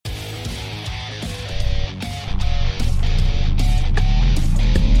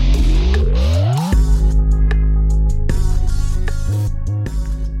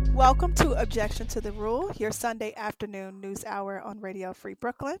Welcome to Objection to the Rule, your Sunday afternoon news hour on Radio Free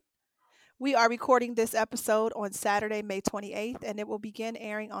Brooklyn. We are recording this episode on Saturday, May 28th, and it will begin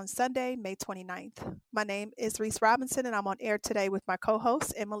airing on Sunday, May 29th. My name is Reese Robinson, and I'm on air today with my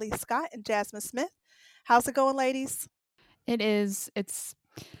co-hosts, Emily Scott and Jasmine Smith. How's it going, ladies? It is. It's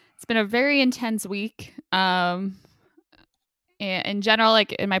been a very intense week. In general,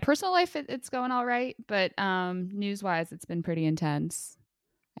 like in my personal life, it's going all right, but news-wise, it's been pretty intense,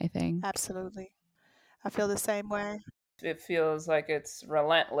 I think. Absolutely. I feel the same way. It feels like it's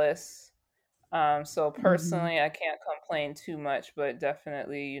relentless. So personally, I can't complain too much, but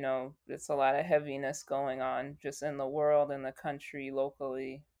definitely, it's a lot of heaviness going on just in the world, in the country,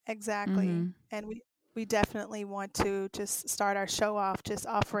 locally. Exactly. And we definitely want to just start our show off just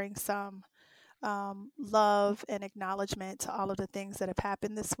offering some love and acknowledgement to all of the things that have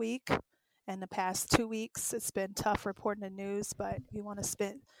happened this week and the past 2 weeks. It's been tough reporting the news, but we want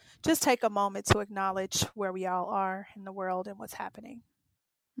to just take a moment to acknowledge where we all are in the world and what's happening.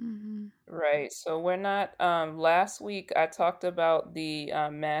 Right. So we're not, last week I talked about the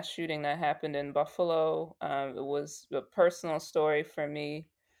mass shooting that happened in Buffalo. It was a personal story for me,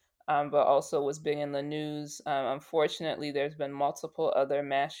 but also was big in the news. Unfortunately, there's been multiple other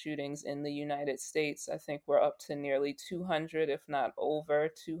mass shootings in the United States. I think we're up to nearly 200, if not over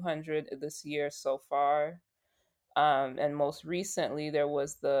 200 this year so far. And most recently, there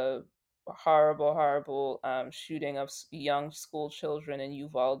was the horrible shooting of young school children in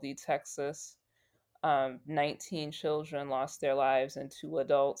Uvalde, Texas. 19 children lost their lives and 2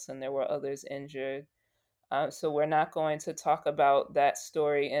 adults, and there were others injured. So we're not going to talk about that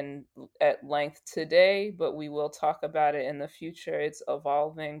story at length today, but we will talk about it in the future. It's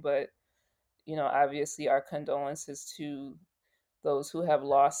evolving, but obviously our condolences to those who have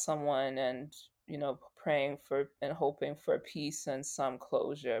lost someone, and praying for and hoping for peace and some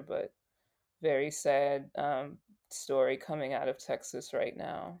closure. But very sad story coming out of Texas right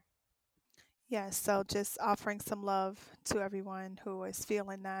now. Yes, so just offering some love to everyone who is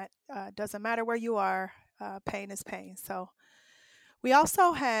feeling that. Doesn't matter where you are, pain is pain. So we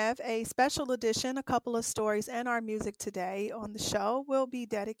also have a special edition, a couple of stories, and our music today on the show will be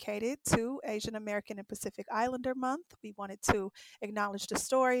dedicated to Asian American and Pacific Islander Month. We wanted to acknowledge the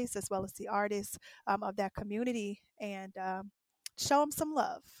stories as well as the artists of that community and show them some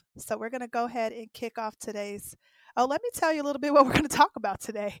love. So we're going to go ahead and kick off today's. Oh, let me tell you a little bit what we're going to talk about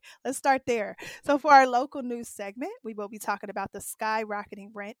today. Let's start there. So for our local news segment, we will be talking about the skyrocketing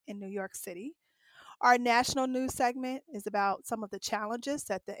rent in New York City. Our national news segment is about some of the challenges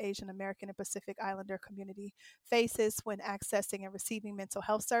that the Asian American and Pacific Islander community faces when accessing and receiving mental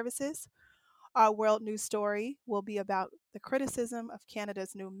health services. Our world news story will be about the criticism of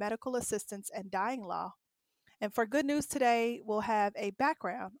Canada's new medical assistance and dying law. And for good news today, we'll have a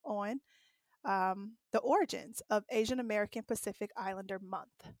background on the origins of Asian American Pacific Islander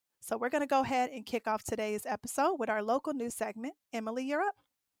Month. So we're going to go ahead and kick off today's episode with our local news segment. Emily, you're up.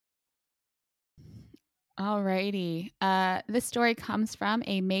 Alrighty. This story comes from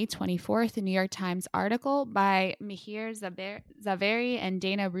a May 24th New York Times article by Mihir Zaveri and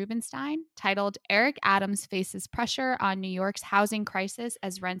Dana Rubenstein titled, "Eric Adams Faces Pressure on New York's Housing Crisis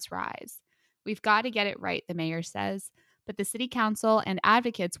as Rents Rise. We've got to get it right," the mayor says, but the city council and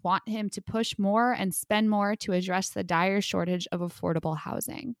advocates want him to push more and spend more to address the dire shortage of affordable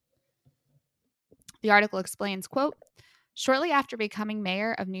housing. The article explains, quote, "Shortly after becoming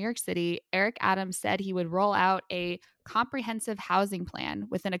mayor of New York City, Eric Adams said he would roll out a comprehensive housing plan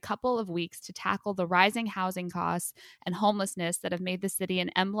within a couple of weeks to tackle the rising housing costs and homelessness that have made the city an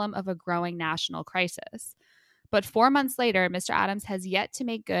emblem of a growing national crisis. But 4 months later, Mr. Adams has yet to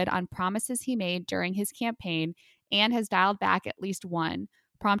make good on promises he made during his campaign and has dialed back at least one,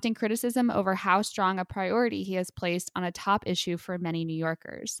 prompting criticism over how strong a priority he has placed on a top issue for many New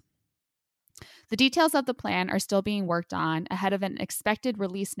Yorkers. The details of the plan are still being worked on ahead of an expected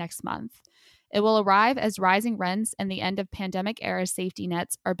release next month. It will arrive as rising rents and the end of pandemic-era safety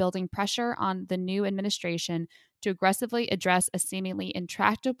nets are building pressure on the new administration to aggressively address a seemingly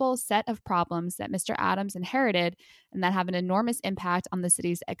intractable set of problems that Mr. Adams inherited and that have an enormous impact on the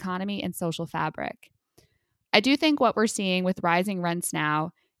city's economy and social fabric. I do think what we're seeing with rising rents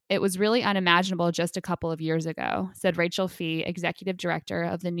now, it was really unimaginable just a couple of years ago," said Rachel Fee, executive director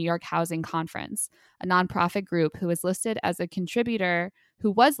of the New York Housing Conference, a nonprofit group who was listed as a contributor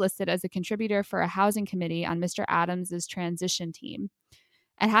for a housing committee on Mr. Adams' transition team.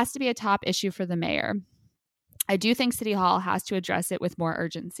 "It has to be a top issue for the mayor. I do think City Hall has to address it with more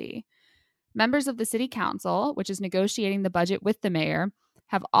urgency. Members of the City Council, which is negotiating the budget with the mayor,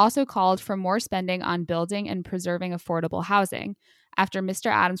 have also called for more spending on building and preserving affordable housing, after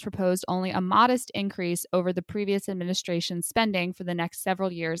Mr. Adams proposed only a modest increase over the previous administration's spending for the next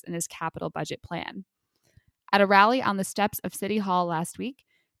several years in his capital budget plan. At a rally on the steps of City Hall last week,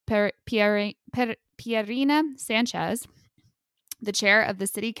 Pierina Sanchez, the chair of the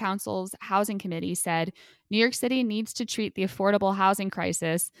City Council's Housing Committee, said New York City needs to treat the affordable housing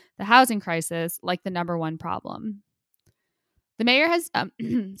crisis, like the number one problem. The mayor has,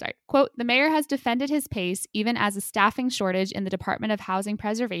 quote, the mayor has defended his pace even as a staffing shortage in the Department of Housing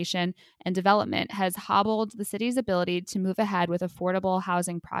Preservation and Development has hobbled the city's ability to move ahead with affordable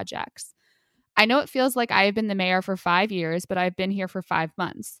housing projects. I know it feels like I have been the mayor for 5 years, but I've been here for 5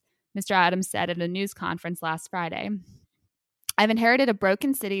 months, Mr. Adams said at a news conference last Friday. I've inherited a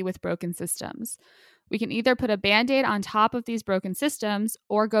broken city with broken systems. We can either put a Band-Aid on top of these broken systems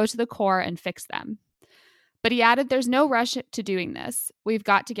or go to the core and fix them. But he added, there's no rush to doing this. We've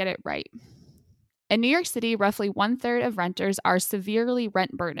got to get it right. In New York City, roughly 1/3 of renters are severely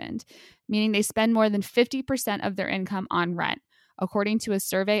rent burdened, meaning they spend more than 50% of their income on rent, according to a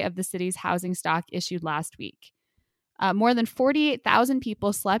survey of the city's housing stock issued last week. More than 48,000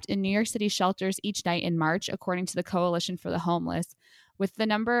 people slept in New York City shelters each night in March, according to the Coalition for the Homeless, with the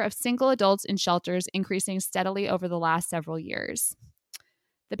number of single adults in shelters increasing steadily over the last several years.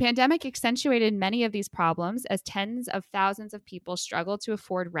 The pandemic accentuated many of these problems as tens of thousands of people struggled to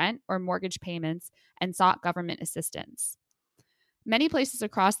afford rent or mortgage payments and sought government assistance. Many places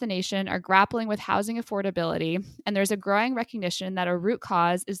across the nation are grappling with housing affordability, and there's a growing recognition that a root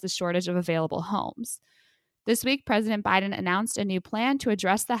cause is the shortage of available homes. This week, President Biden announced a new plan to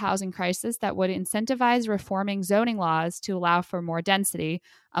address the housing crisis that would incentivize reforming zoning laws to allow for more density,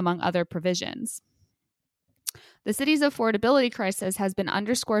 among other provisions. The city's affordability crisis has been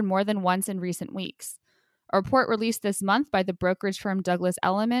underscored more than once in recent weeks. A report released this month by the brokerage firm Douglas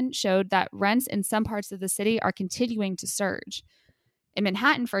Elliman showed that rents in some parts of the city are continuing to surge. In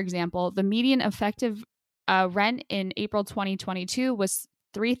Manhattan, for example, the median effective rent in April 2022 was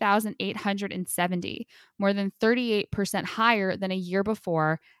 $3,870, more than 38% higher than a year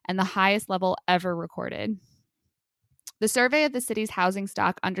before and the highest level ever recorded. The survey of the city's housing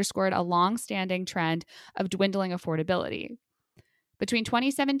stock underscored a long-standing trend of dwindling affordability. Between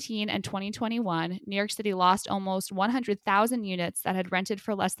 2017 and 2021, New York City lost almost 100,000 units that had rented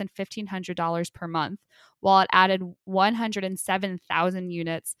for less than $1,500 per month, while it added 107,000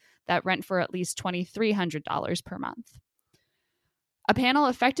 units that rent for at least $2,300 per month. A panel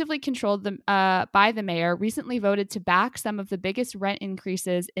effectively controlled by the mayor recently voted to back some of the biggest rent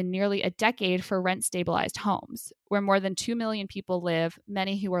increases in nearly a decade for rent-stabilized homes, where more than 2 million people live,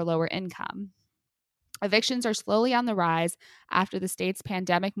 many who are lower income. Evictions are slowly on the rise after the state's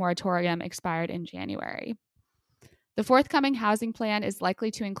pandemic moratorium expired in January. The forthcoming housing plan is likely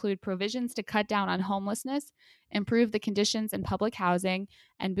to include provisions to cut down on homelessness, improve the conditions in public housing,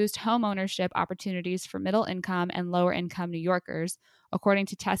 and boost home ownership opportunities for middle-income and lower-income New Yorkers, according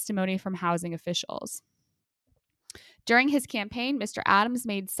to testimony from housing officials. During his campaign, Mr. Adams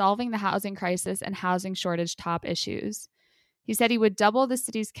made solving the housing crisis and housing shortage top issues. He said he would double the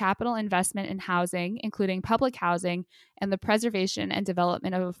city's capital investment in housing, including public housing and the preservation and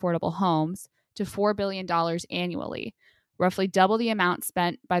development of affordable homes, to $4 billion annually, roughly double the amount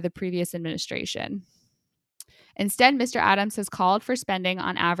spent by the previous administration. Instead, Mr. Adams has called for spending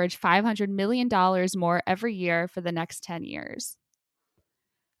on average $500 million more every year for the next 10 years.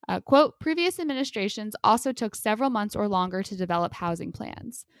 Quote, previous administrations also took several months or longer to develop housing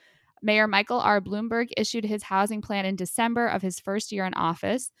plans. Mayor Michael R. Bloomberg issued his housing plan in December of his first year in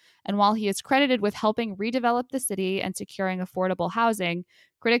office, and while he is credited with helping redevelop the city and securing affordable housing,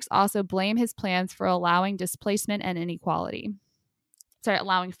 critics also blame his plans for allowing for displacement and inequality.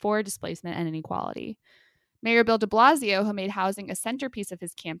 Mayor Bill de Blasio, who made housing a centerpiece of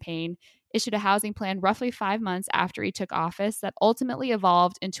his campaign, issued a housing plan roughly 5 months after he took office that ultimately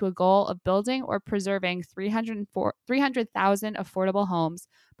evolved into a goal of building or preserving 300,000 affordable homes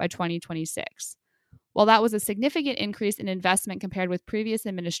by 2026. While that was a significant increase in investment compared with previous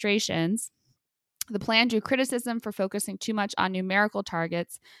administrations, the plan drew criticism for focusing too much on numerical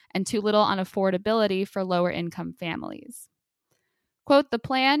targets and too little on affordability for lower-income families. Quote, the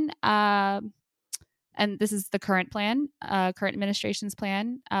plan, and this is the current administration's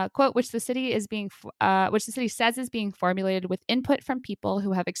plan, quote, which the city says is being formulated with input from people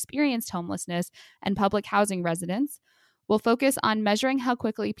who have experienced homelessness and public housing residents, will focus on measuring how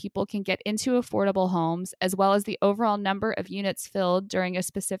quickly people can get into affordable homes, as well as the overall number of units filled during a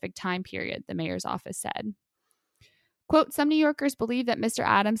specific time period, the mayor's office said. Quote, some New Yorkers believe that Mr.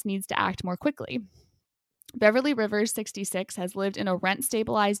 Adams needs to act more quickly. Beverly Rivers, 66, has lived in a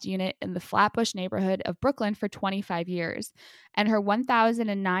rent-stabilized unit in the Flatbush neighborhood of Brooklyn for 25 years, and her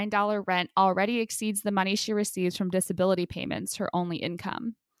 $1,009 rent already exceeds the money she receives from disability payments, her only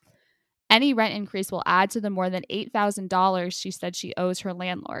income. Any rent increase will add to the more than $8,000 she said she owes her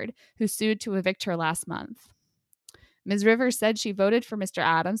landlord, who sued to evict her last month. Ms. Rivers said she voted for Mr.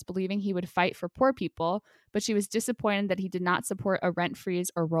 Adams, believing he would fight for poor people, but she was disappointed that he did not support a rent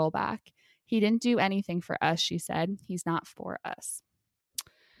freeze or rollback. He didn't do anything for us, she said. He's not for us.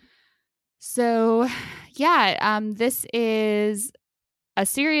 So, yeah, this is a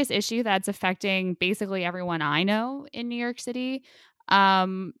serious issue that's affecting basically everyone I know in New York City.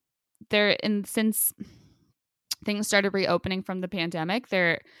 Since things started reopening from the pandemic,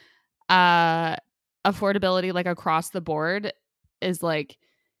 their affordability, like across the board, is like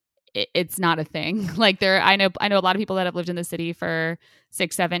it's not a thing. Like I know a lot of people that have lived in the city for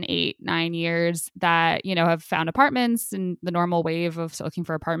 6, 7, 8, 9 years that, you know, have found apartments and the normal wave of looking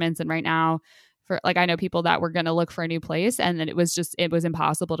for apartments. And right now, I know people that were going to look for a new place, and then it was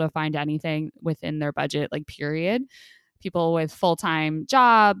impossible to find anything within their budget, like period. People with full-time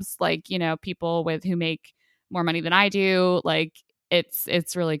jobs, like, you know, people who make more money than I do, like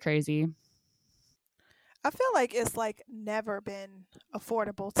it's really crazy. I feel like it's like never been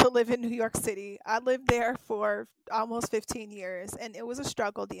affordable to live in New York City. I lived there for almost 15 years and it was a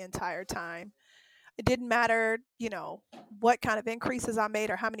struggle the entire time. It didn't matter, you know, what kind of increases I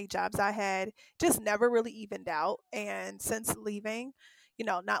made or how many jobs I had, just never really evened out. And since leaving, you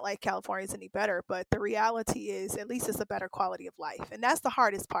know, not like California's any better, but the reality is at least it's a better quality of life. And that's the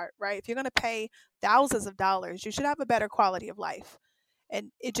hardest part, right? If you're going to pay thousands of dollars, you should have a better quality of life.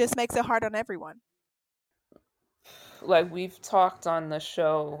 And it just makes it hard on everyone. Like we've talked on the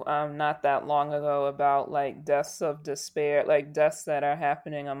show not that long ago about like deaths of despair, like deaths that are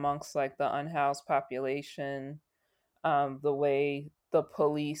happening amongst like the unhoused population, the way the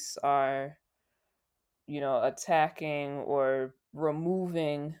police are, you know, attacking or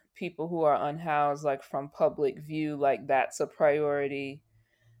removing people who are unhoused like from public view, like that's a priority.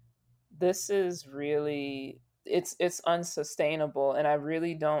 This is really, it's unsustainable, and I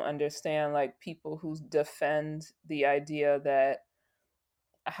really don't understand like people who defend the idea that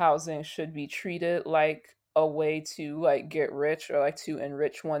housing should be treated like a way to like get rich or like to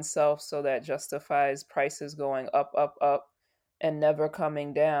enrich oneself, so that justifies prices going up up up and never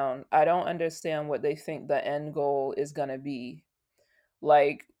coming down. I don't understand what they think the end goal is going to be.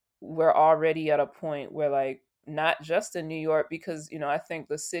 Like, we're already at a point where like not just in New York, because you know I think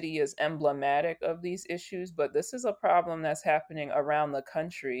the city is emblematic of these issues, but this is a problem that's happening around the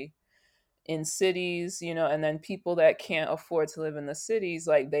country in cities, you know, and then people that can't afford to live in the cities,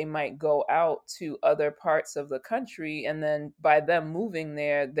 like they might go out to other parts of the country, and then by them moving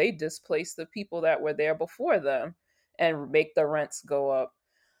there, they displace the people that were there before them and make the rents go up.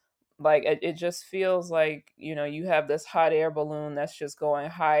 Like it just feels like, you know, you have this hot air balloon that's just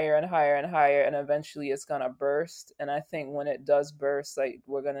going higher and higher and higher, and eventually it's gonna burst. And I think when it does burst, like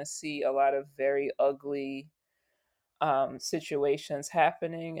we're gonna see a lot of very ugly situations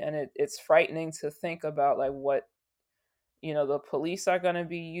happening, and it's frightening to think about like what, you know, the police are going to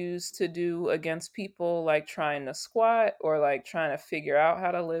be used to do against people like trying to squat or like trying to figure out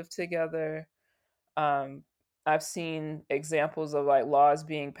how to live together. um I've seen examples of like laws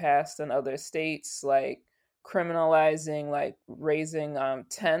being passed in other states, like criminalizing like raising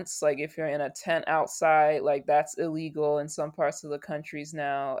tents. Like if you're in a tent outside, like that's illegal in some parts of the countries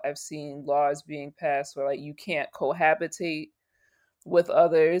now. I've seen laws being passed where like you can't cohabitate with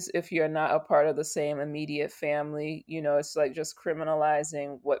others if you're not a part of the same immediate family. You know, it's like just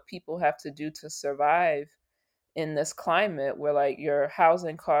criminalizing what people have to do to survive in this climate where like your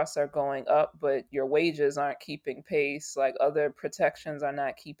housing costs are going up but your wages aren't keeping pace, like other protections are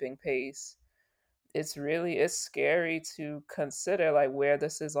not keeping pace. It's scary to consider like where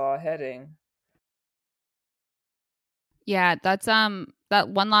this is all heading. Yeah, that's that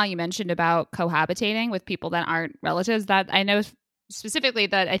one law you mentioned about cohabitating with people that aren't relatives, that I know specifically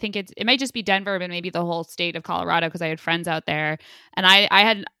that I think it might just be Denver, but maybe the whole state of Colorado, because I had friends out there, and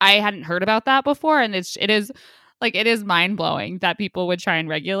I hadn't heard about that before, and it is mind blowing that people would try and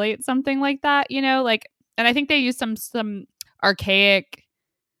regulate something like that, you know, like, and I think they use some archaic.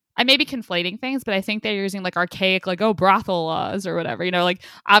 I may be conflating things, but I think they're using like archaic, like, oh, brothel laws or whatever. You know, like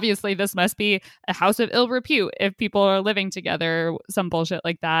obviously this must be a house of ill repute if people are living together, some bullshit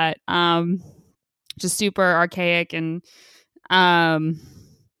like that. Just super archaic and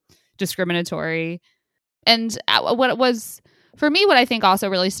discriminatory. And what it was for me, what I think also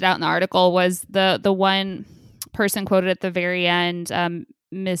really stood out in the article was the one person quoted at the very end,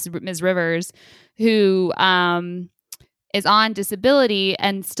 Ms. Rivers, who is on disability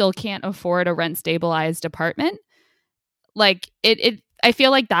and still can't afford a rent stabilized apartment. Like I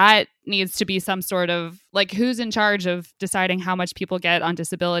feel like that needs to be some sort of like, who's in charge of deciding how much people get on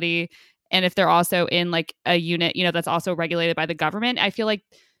disability, and if they're also in like a unit, that's also regulated by the government. I feel like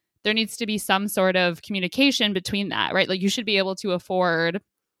there needs to be some sort of communication between that, right? Like, you should be able to afford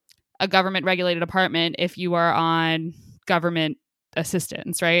a government regulated apartment if you are on government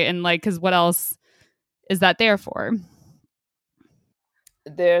assistance, right? And like, because what else is that there for?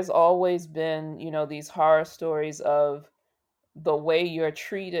 There's always been, these horror stories of the way you're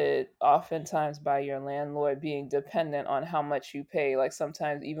treated, oftentimes by your landlord, being dependent on how much you pay. Like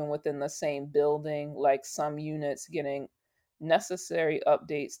sometimes even within the same building, like some units getting necessary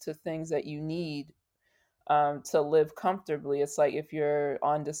updates to things that you need to live comfortably. It's like if you're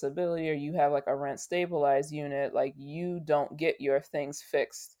on disability or you have like a rent stabilized unit, like you don't get your things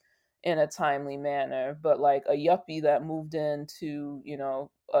fixed in a timely manner. But like a yuppie that moved into,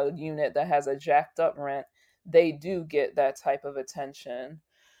 a unit that has a jacked up rent, they do get that type of attention.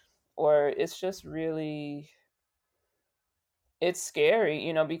 Or it's just really, it's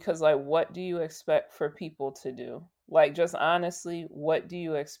scary, because like what do you expect for people to do? Like just honestly, what do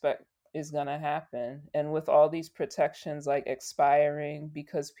you expect is going to happen? And with all these protections like expiring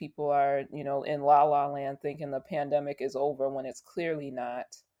because people are, in la la land thinking the pandemic is over when it's clearly not.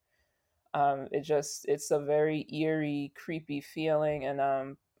 It's a very eerie, creepy feeling. And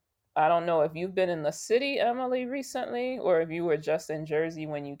I don't know if you've been in the city, Emily, recently, or if you were just in Jersey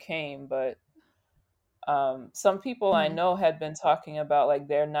when you came, but some people I know had been talking about like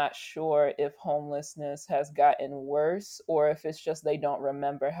they're not sure if homelessness has gotten worse or if it's just they don't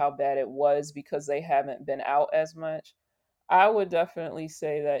remember how bad it was because they haven't been out as much. I would definitely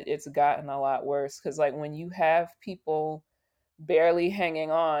say that it's gotten a lot worse because like when you have people barely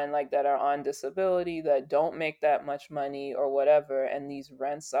hanging on, like that are on disability, that don't make that much money or whatever, and these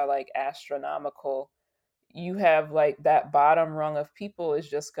rents are like astronomical, you have like that bottom rung of people is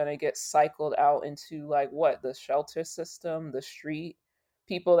just going to get cycled out into like what, the shelter system, the street.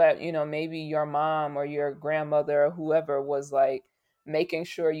 People that, maybe your mom or your grandmother or whoever was like making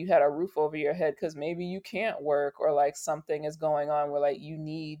sure you had a roof over your head because maybe you can't work or like something is going on where like you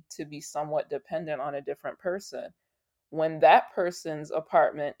need to be somewhat dependent on a different person. When that person's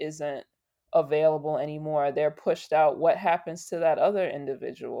apartment isn't available anymore, they're pushed out. What happens to that other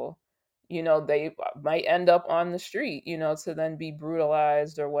individual? They might end up on the street, to then be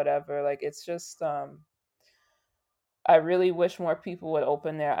brutalized or whatever. Like it's just I really wish more people would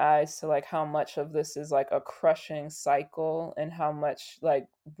open their eyes to like how much of this is like a crushing cycle and how much like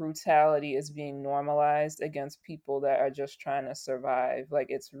brutality is being normalized against people that are just trying to survive. Like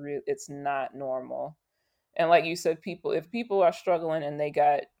it's not normal. And like you said, if people are struggling and they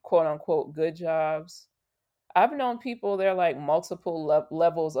got quote unquote good jobs, I've known people, they're like multiple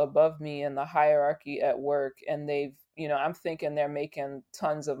levels above me in the hierarchy at work, and they've, I'm thinking they're making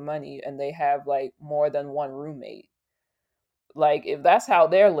tons of money and they have like more than one roommate. Like, if that's how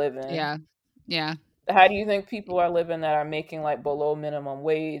they're living, Yeah. Yeah. how do you think people are living that are making like below minimum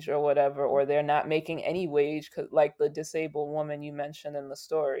wage or whatever, or they're not making any wage? Cause like the disabled woman you mentioned in the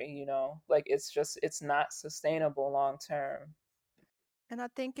story, like it's not sustainable long term. And I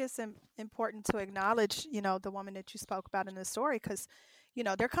think it's important to acknowledge, the woman that you spoke about in the story, because,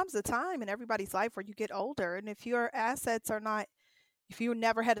 there comes a time in everybody's life where you get older. And if your assets are not, if you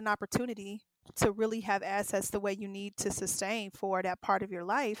never had an opportunity to really have assets the way you need to sustain for that part of your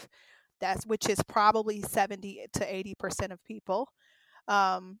life, which is probably 70 to 80% of people,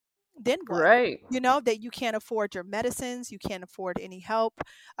 um, then what? Right. That you can't afford your medicines, you can't afford any help.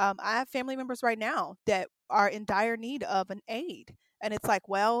 I have family members right now that are in dire need of an aid. And it's like,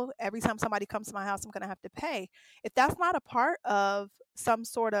 well, every time somebody comes to my house, I'm going to have to pay. If that's not a part of some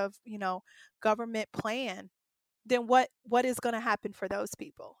sort of, government plan, then what is going to happen for those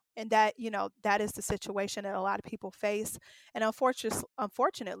people? And that, that is the situation that a lot of people face. And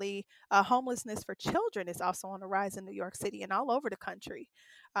unfortunately, homelessness for children is also on the rise in New York City and all over the country,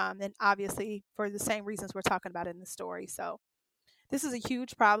 and obviously for the same reasons we're talking about in the story. So this is a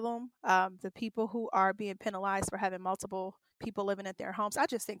huge problem. The people who are being penalized for having multiple people living at their homes, I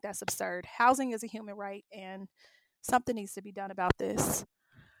just think that's absurd. Housing is a human right, and something needs to be done about this.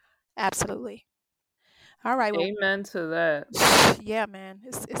 Absolutely. All right. Well, Amen to that. yeah, man,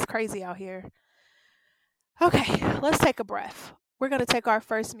 it's crazy out here. Okay, let's take a breath. We're going to take our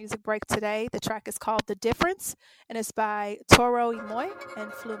first music break today. The track is called The Difference, and it's by Toro y Moi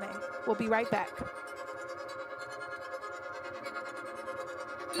and Flume. We'll be right back.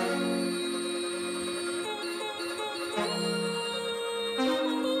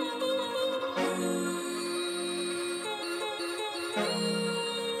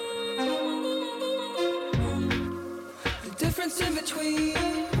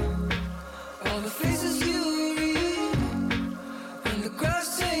 when the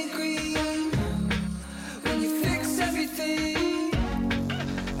grass ain't green, when you fix everything.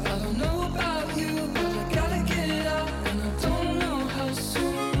 I don't know about you, but I gotta get it out, and I don't know how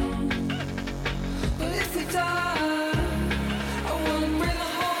soon. But if we die, I wanna bring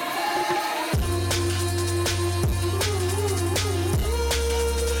the whole thing.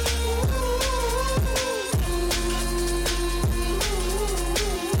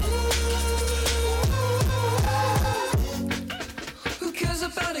 Who cares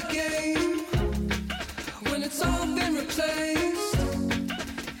about a game when it's all been replaced?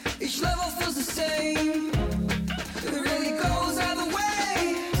 Each level feels the same. It really goes either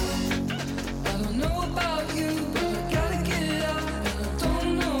way. I don't know about you, but I gotta get it out, and I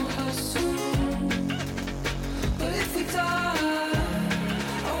don't know how soon. But if we die,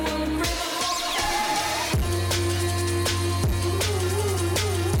 I wanna bring the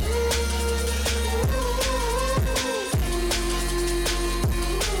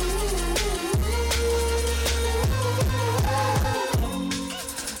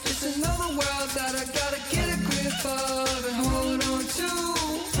It's another world that I gotta get a grip of and hold on to.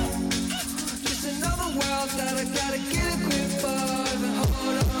 Just another world that I gotta get a grip of and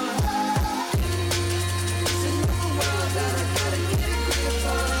hold on. It's another world that I gotta get a grip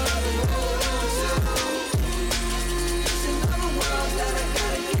of and hold on to. It's another world that I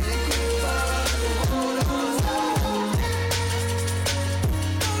gotta get a grip of and hold on to.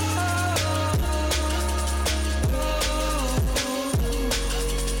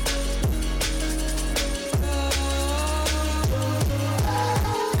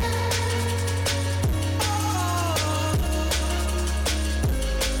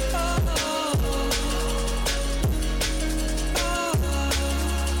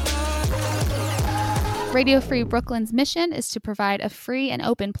 Radio Free Brooklyn's mission is to provide a free and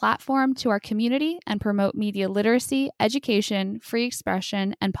open platform to our community and promote media literacy, education, free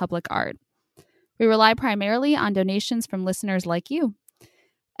expression, and public art. We rely primarily on donations from listeners like you.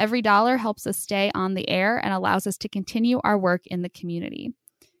 Every dollar helps us stay on the air and allows us to continue our work in the community.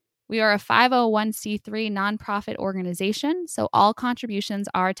 We are a 501c3 nonprofit organization, so all contributions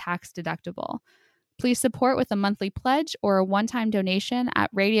are tax deductible. Please support with a monthly pledge or a one-time donation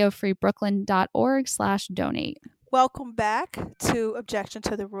at radiofreebrooklyn.org/donate. Welcome back to Objection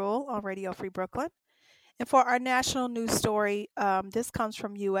to the Rule on Radio Free Brooklyn. And for our national news story, this comes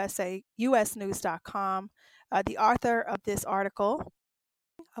from usnews.com. The author of this article,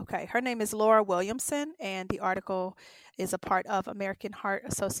 her name is Laura Williamson, and the article is a part of American Heart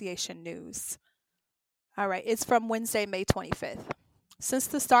Association News. All right, it's from Wednesday, May 25th. Since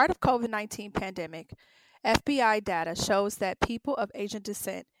the start of COVID-19 pandemic, FBI data shows that people of Asian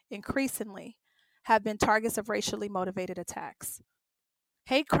descent increasingly have been targets of racially motivated attacks.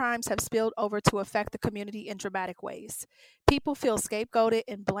 Hate crimes have spilled over to affect the community in dramatic ways. People feel scapegoated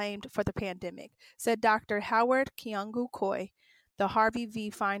and blamed for the pandemic, said Dr. Howard Kyung-Gu Choi, the Harvey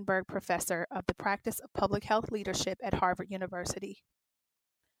V. Feinberg Professor of the Practice of Public Health Leadership at Harvard University,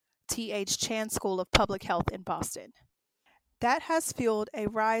 T.H. Chan School of Public Health in Boston. That has fueled a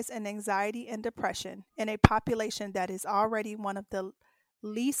rise in anxiety and depression in a population that is already one of the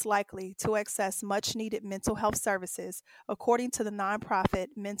least likely to access much-needed mental health services, according to the nonprofit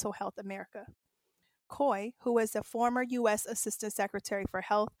Mental Health America. Choi, who is a former U.S. Assistant Secretary for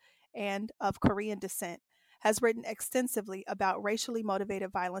Health and of Korean descent, has written extensively about racially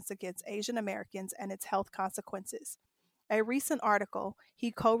motivated violence against Asian Americans and its health consequences. A recent article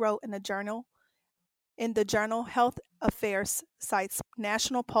he co-wrote in the journal Health Affairs cites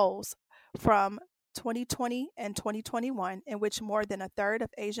national polls from 2020 and 2021 in which more than a third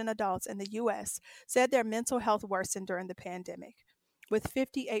of Asian adults in the U.S. said their mental health worsened during the pandemic, with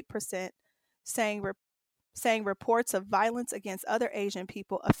 58% saying reports of violence against other Asian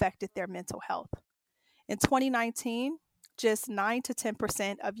people affected their mental health. In 2019, just 9 to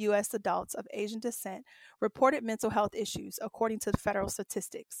 10% of U.S. adults of Asian descent reported mental health issues, according to the federal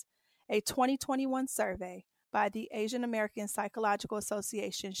statistics. A 2021 survey by the Asian American Psychological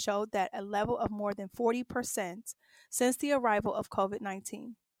Association showed that a level of more than 40% since the arrival of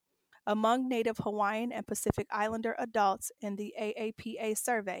COVID-19. Among Native Hawaiian and Pacific Islander adults in the AAPA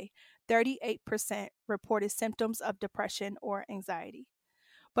survey, 38% reported symptoms of depression or anxiety.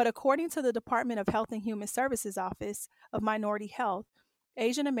 But according to the Department of Health and Human Services Office of Minority Health,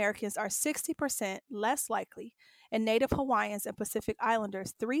 Asian Americans are 60% less likely, and Native Hawaiians and Pacific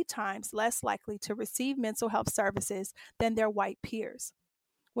Islanders 3 times less likely to receive mental health services than their white peers.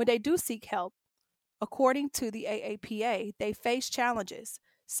 When they do seek help, according to the AAPA, they face challenges.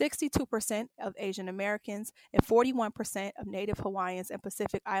 62% of Asian Americans and 41% of Native Hawaiians and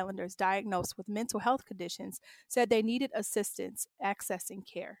Pacific Islanders diagnosed with mental health conditions said they needed assistance accessing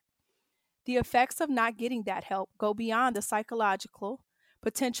care. The effects of not getting that help go beyond the psychological,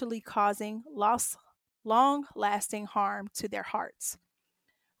 potentially causing long lasting harm to their hearts.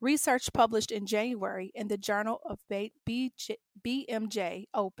 Research published in January in the Journal of BMJ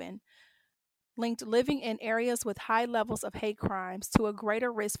Open linked living in areas with high levels of hate crimes to a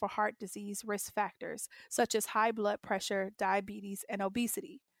greater risk for heart disease risk factors such as high blood pressure, diabetes, and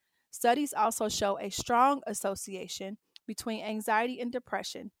obesity. Studies also show a strong association between anxiety and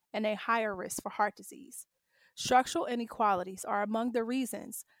depression and a higher risk for heart disease. Structural inequalities are among the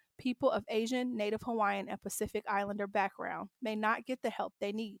reasons people of Asian, Native Hawaiian, and Pacific Islander background may not get the help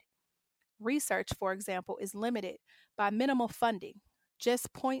they need. Research, for example, is limited by minimal funding.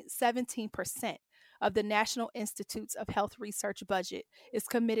 Just 0.17% of the National Institutes of Health research budget is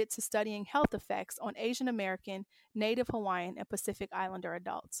committed to studying health effects on Asian American, Native Hawaiian, and Pacific Islander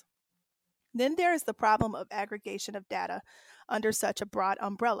adults. Then there is the problem of aggregation of data under such a broad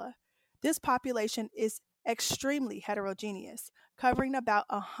umbrella. This population is extremely heterogeneous, covering about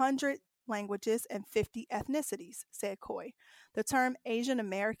 100 languages and 50 ethnicities, said Coy. The term Asian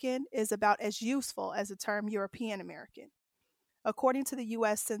American is about as useful as the term European American. According to the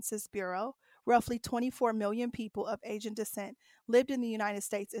U.S. Census Bureau, roughly 24 million people of Asian descent lived in the United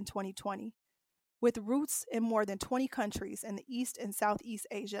States in 2020, with roots in more than 20 countries in the East and Southeast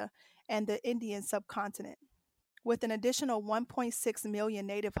Asia and the Indian subcontinent. With an additional 1.6 million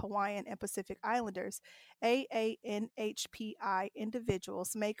Native Hawaiian and Pacific Islanders, AANHPI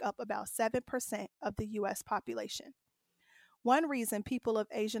individuals make up about 7% of the U.S. population. One reason people of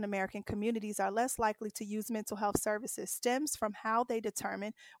Asian American communities are less likely to use mental health services stems from how they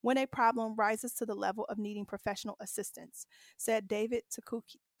determine when a problem rises to the level of needing professional assistance, said David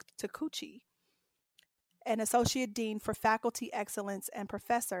Takuchi, an associate dean for faculty excellence and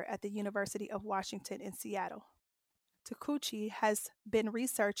professor at the University of Washington in Seattle. Takuchi has been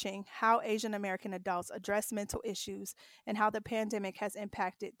researching how Asian American adults address mental issues and how the pandemic has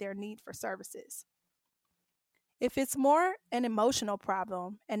impacted their need for services. If it's more an emotional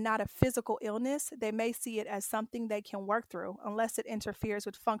problem and not a physical illness, they may see it as something they can work through unless it interferes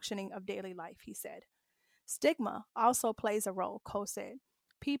with functioning of daily life, he said. Stigma also plays a role, Ko said.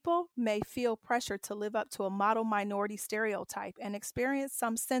 People may feel pressure to live up to a model minority stereotype and experience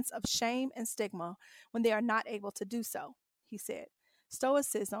some sense of shame and stigma when they are not able to do so, he said.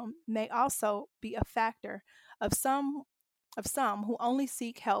 Stoicism may also be a factor of some who only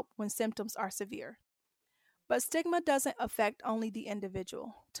seek help when symptoms are severe. But stigma doesn't affect only the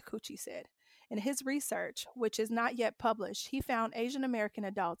individual, Takuchi said. In his research, which is not yet published, he found Asian American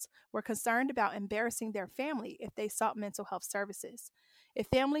adults were concerned about embarrassing their family if they sought mental health services. If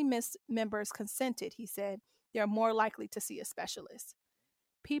family members consented, he said, they are more likely to see a specialist.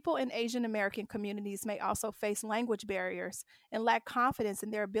 People in Asian American communities may also face language barriers and lack confidence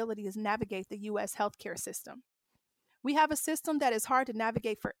in their ability to navigate the U.S. healthcare system. We have a system that is hard to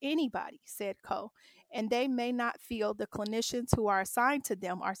navigate for anybody, said Ko, and they may not feel the clinicians who are assigned to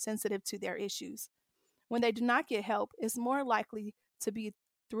them are sensitive to their issues. When they do not get help, it's more likely to be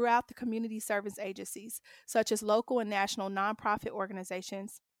throughout the community service agencies, such as local and national nonprofit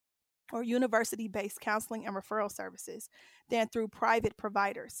organizations or university-based counseling and referral services, than through private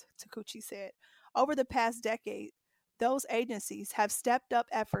providers, Takuchi said. Over the past decade, those agencies have stepped up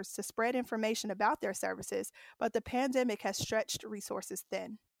efforts to spread information about their services, but the pandemic has stretched resources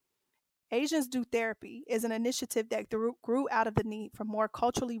thin. Asians Do Therapy is an initiative that grew out of the need for more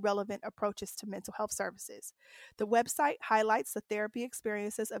culturally relevant approaches to mental health services. The website highlights the therapy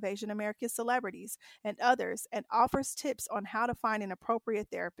experiences of Asian American celebrities and others and offers tips on how to find an appropriate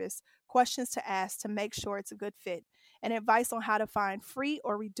therapist, questions to ask to make sure it's a good fit, and advice on how to find free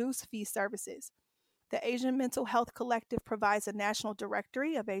or reduced fee services. The Asian Mental Health Collective provides a national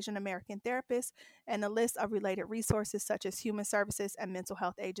directory of Asian American therapists and a list of related resources such as human services and mental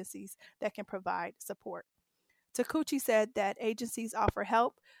health agencies that can provide support. Takuchi said that agencies offer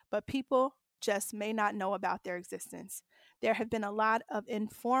help, but people just may not know about their existence. There have been a lot of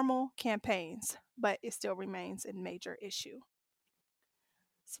informal campaigns, but it still remains a major issue.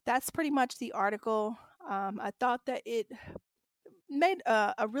 So that's pretty much the article. I thought that it made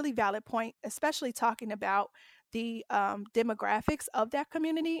a really valid point, especially talking about the demographics of that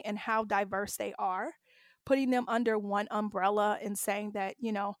community and how diverse they are, putting them under one umbrella and saying that,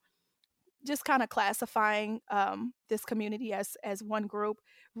 you know, just kind of classifying this community as one group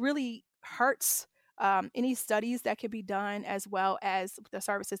really hurts any studies that can be done as well as the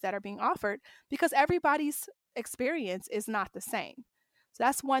services that are being offered, because everybody's experience is not the same. So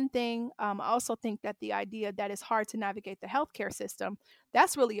that's one thing. I also think that the idea that it's hard to navigate the healthcare system,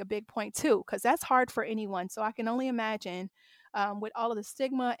 that's really a big point too, because that's hard for anyone. So I can only imagine with all of the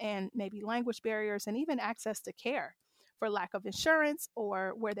stigma and maybe language barriers and even access to care for lack of insurance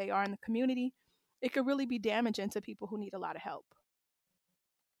or where they are in the community, it could really be damaging to people who need a lot of help.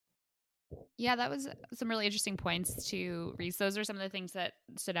 Yeah, that was some really interesting points to Reese. Those are some of the things that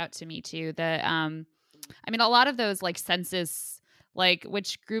stood out to me too. I mean, a lot of those like census, like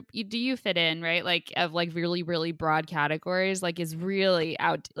which group do you fit in, right? Like of like really, really broad categories, like is really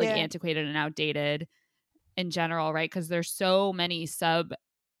like Yeah. antiquated and outdated in general, right? Because there's so many sub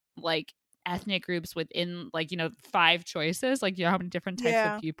like ethnic groups within like, 5 choices, like, how many different types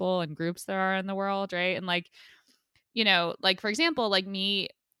of Yeah. people and groups there are in the world, right? And like, like for example, like me,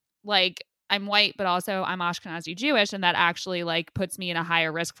 like I'm white, but also I'm Ashkenazi Jewish, and that actually like puts me in a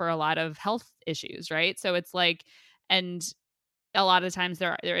higher risk for a lot of health issues, right? So it's like, and a lot of times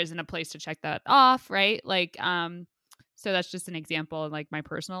there isn't a place to check that off, right? Like, so that's just an example in like my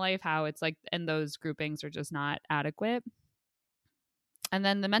personal life, how it's like, and those groupings are just not adequate. And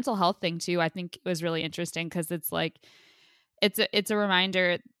then the mental health thing too, I think was really interesting because it's like, it's a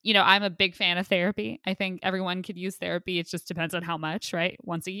reminder, I'm a big fan of therapy. I think everyone could use therapy. It just depends on how much, right?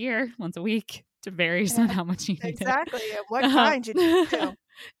 Once a year, once a week, it varies on Yeah, how much you need it. exactly. And what kind you need too.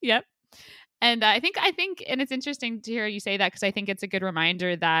 Yep. And I think, and it's interesting to hear you say that because I think it's a good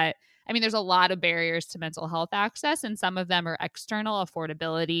reminder that, I mean, there's a lot of barriers to mental health access, and some of them are external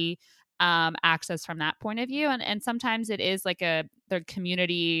affordability, access from that point of view. And sometimes it is like the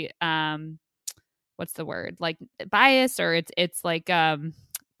community, what's the word, like bias, or it's like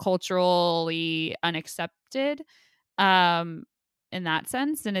culturally unaccepted in that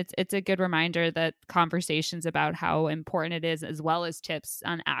sense. And it's a good reminder that conversations about how important it is, as well as tips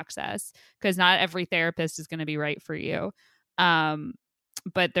on access, because not every therapist is going to be right for you.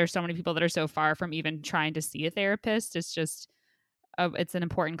 But there's so many people that are so far from even trying to see a therapist. It's just it's an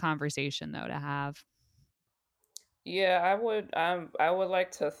important conversation though to have. Yeah, I would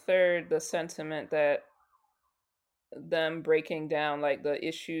like to third the sentiment that them breaking down like the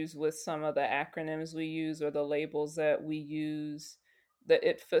issues with some of the acronyms we use or the labels that we use, that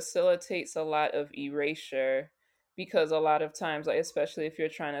it facilitates a lot of erasure, because a lot of times, like especially if you're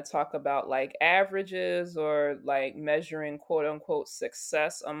trying to talk about like averages or like measuring quote unquote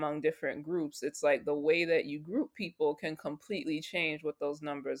success among different groups, it's like the way that you group people can completely change what those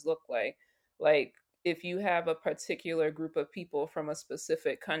numbers look like. Like if you have a particular group of people from a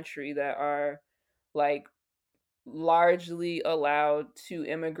specific country that are like largely allowed to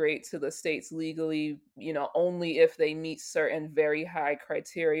immigrate to the states legally, only if they meet certain very high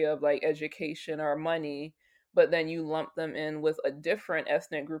criteria of like education or money. But then you lump them in with a different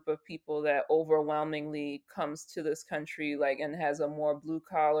ethnic group of people that overwhelmingly comes to this country like and has a more blue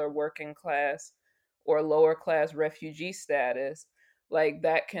collar working class or lower class refugee status. Like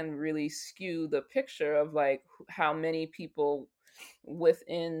that can really skew the picture of like how many people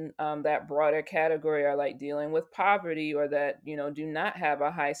within that broader category are like dealing with poverty, or that do not have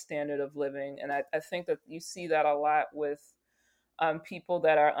a high standard of living. And I think that you see that a lot with people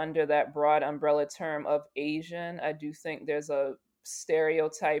that are under that broad umbrella term of Asian. I do think there's a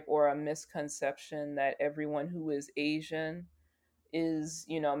stereotype or a misconception that everyone who is Asian is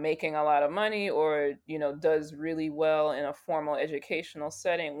making a lot of money, or does really well in a formal educational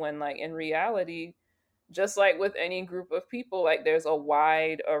setting, when like in reality, just like with any group of people, like there's a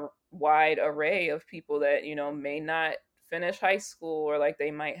wide array of people that may not finish high school, or like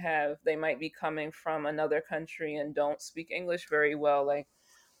they might be coming from another country and don't speak English very well. Like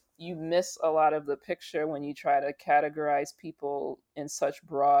you miss a lot of the picture when you try to categorize people in such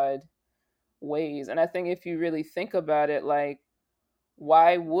broad ways. And I think if you really think about it, like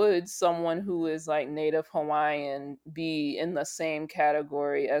why would someone who is like Native Hawaiian be in the same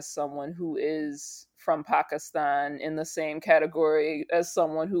category as someone who is from Pakistan, in the same category as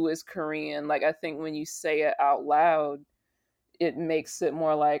someone who is Korean? Like, I think when you say it out loud, it makes it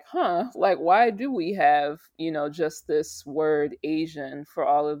more like, huh, like, why do we have, just this word Asian for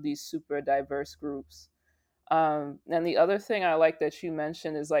all of these super diverse groups? And the other thing I like that you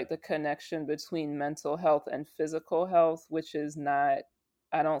mentioned is like the connection between mental health and physical health, which is not,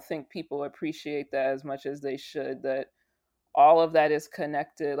 I don't think people appreciate that as much as they should, that all of that is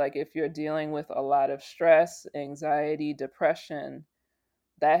connected. Like if you're dealing with a lot of stress, anxiety, depression,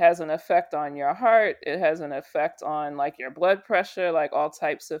 that has an effect on your heart. It has an effect on like your blood pressure, like all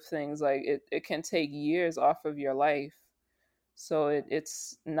types of things. Like it can take years off of your life. So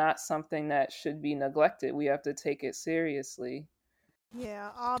it's not something that should be neglected. We have to take it seriously. Yeah,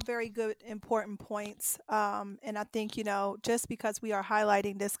 all very good, important points. And I think, just because we are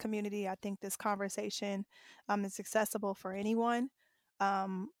highlighting this community, I think this conversation is accessible for anyone.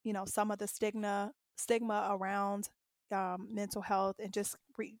 Some of the stigma around mental health and just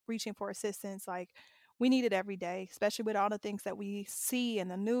reaching for assistance, like we need it every day, especially with all the things that we see in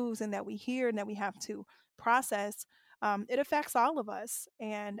the news and that we hear and that we have to process. It affects all of us.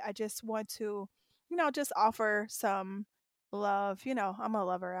 And I just want to, just offer some love. I'm a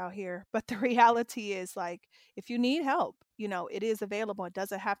lover out here, but the reality is, like, if you need help, it is available. It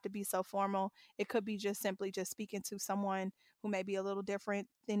doesn't have to be so formal. It could be just simply just speaking to someone who may be a little different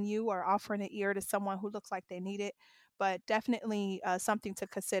than you, or offering an ear to someone who looks like they need it. But definitely something to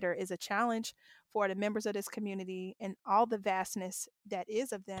consider is a challenge for the members of this community and all the vastness that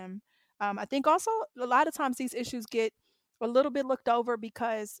is of them. I think also a lot of times these issues get a little bit looked over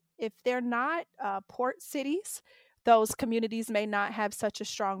because if they're not port cities, those communities may not have such a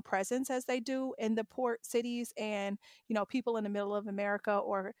strong presence as they do in the port cities, and people in the middle of America,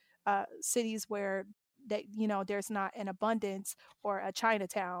 or cities where there's not an abundance, or a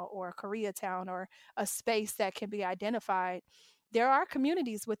Chinatown or a Koreatown, or a space that can be identified. There are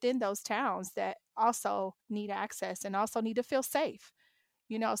communities within those towns that also need access and also need to feel safe.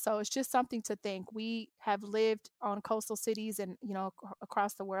 So it's just something to think. We have lived on coastal cities and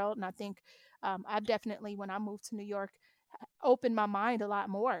across the world, and I think I've definitely, when I moved to New York, opened my mind a lot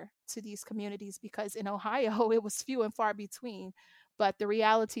more to these communities, because in Ohio it was few and far between. But the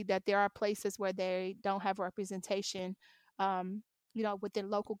reality that there are places where they don't have representation, within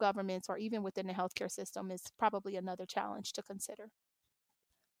local governments or even within the healthcare system, is probably another challenge to consider.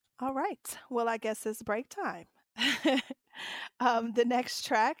 All right. Well, I guess it's break time. The next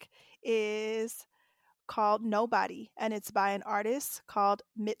track is called Nobody, and it's by an artist called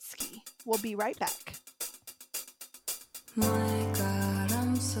Mitski. We'll be right back. My God,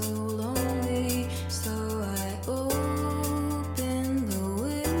 I'm so lonely, so I open the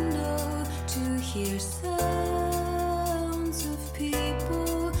window to hear sounds of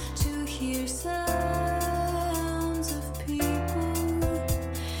people, to hear sounds of people.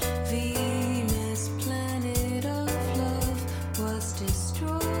 Venus, planet of love, was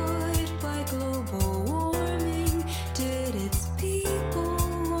destroyed by global warming. Did its people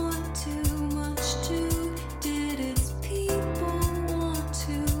want too much too? Did its people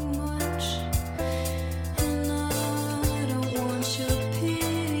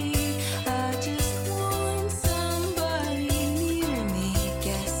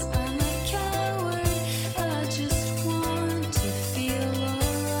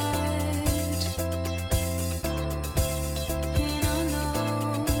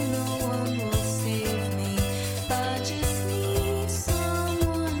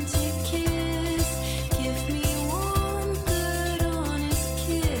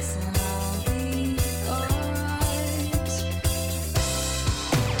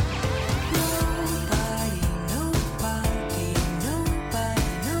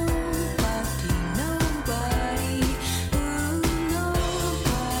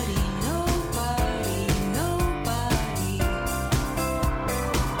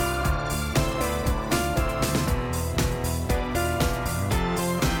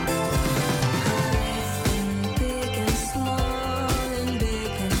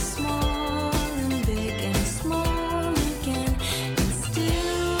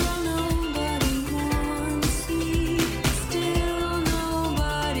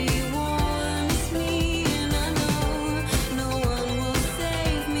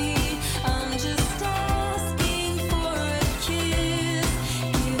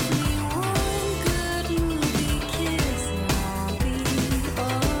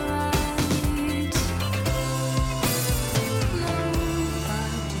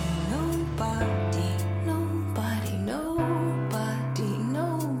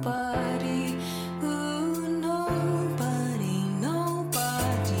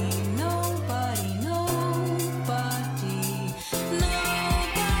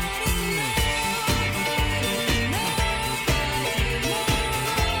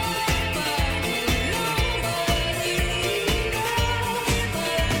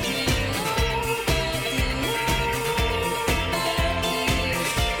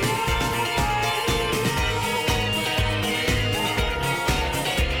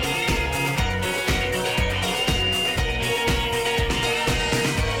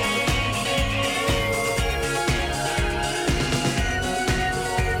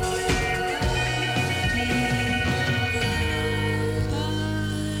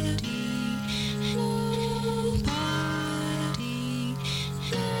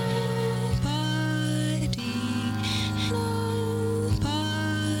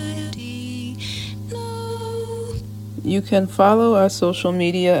You can follow our social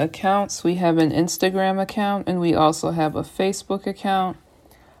media accounts. We have an Instagram account and we also have a Facebook account.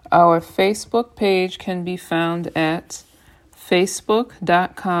 Our Facebook page can be found at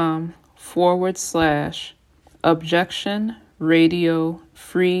facebook.com/Objection Radio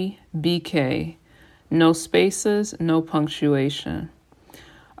Free BK. No spaces, no punctuation.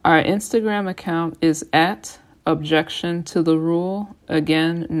 Our Instagram account is at Objection to the Rule.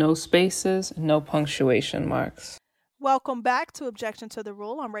 Again, no spaces, no punctuation marks. Welcome back to Objection to the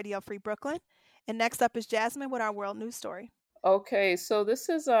Rule on Radio Free Brooklyn. And next up is Jasmine with our world news story. Okay, so this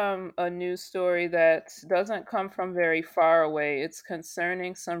is a news story that doesn't come from very far away. It's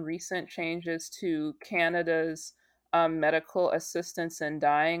concerning some recent changes to Canada's medical assistance in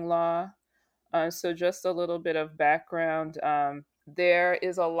dying law. So just a little bit of background. There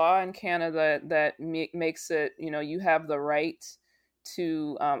is a law in Canada that makes it, you have the right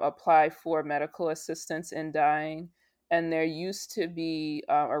to apply for medical assistance in dying. And there used to be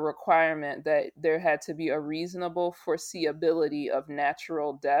a requirement that there had to be a reasonable foreseeability of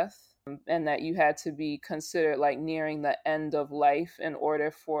natural death, and that you had to be considered like nearing the end of life in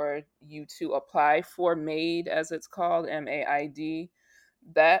order for you to apply for MAID, as it's called, MAID.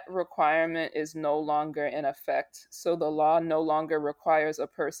 That requirement is no longer in effect. So the law no longer requires a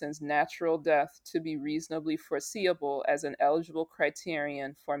person's natural death to be reasonably foreseeable as an eligible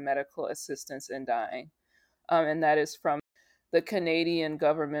criterion for medical assistance in dying. And that is from the Canadian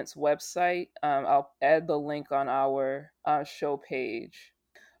government's website. I'll add the link on our show page.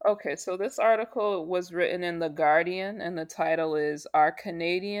 Okay, so this article was written in The Guardian, and the title is Are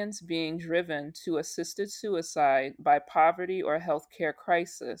Canadians Being Driven to Assisted Suicide by Poverty or Healthcare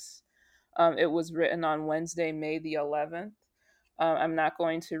Crisis? It was written on Wednesday, May the 11th. I'm not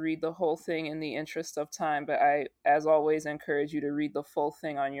going to read the whole thing in the interest of time, but I, as always, encourage you to read the full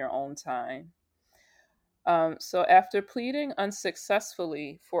thing on your own time. So after pleading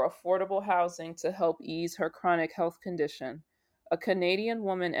unsuccessfully for affordable housing to help ease her chronic health condition, a Canadian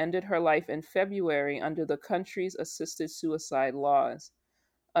woman ended her life in February under the country's assisted suicide laws.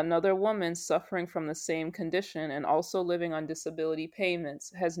 Another woman suffering from the same condition and also living on disability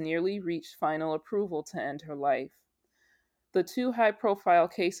payments has nearly reached final approval to end her life. The two high-profile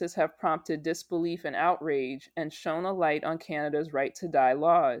cases have prompted disbelief and outrage and shone a light on Canada's right to die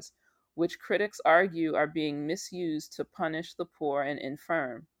laws, which critics argue are being misused to punish the poor and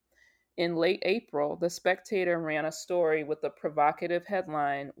infirm. In late April, The Spectator ran a story with the provocative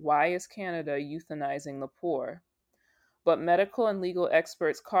headline, "Why is Canada Euthanizing the Poor?" But medical and legal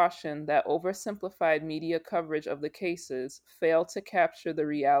experts caution that oversimplified media coverage of the cases failed to capture the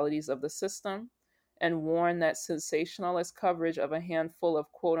realities of the system and warn that sensationalist coverage of a handful of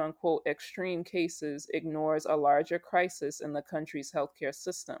quote-unquote extreme cases ignores a larger crisis in the country's healthcare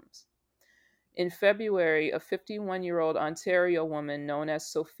systems. In February, a 51-year-old Ontario woman known as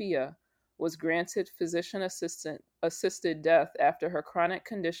Sophia was granted physician-assisted death after her chronic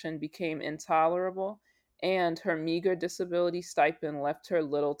condition became intolerable and her meager disability stipend left her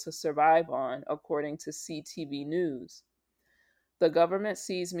little to survive on, according to CTV News. The government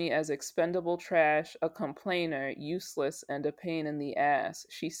sees me as expendable trash, a complainer, useless, and a pain in the ass,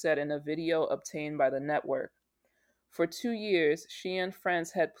 she said in a video obtained by the network. For 2 years, she and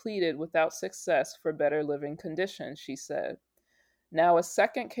friends had pleaded without success for better living conditions, she said. Now a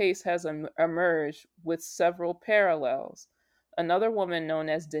second case has emerged with several parallels. Another woman known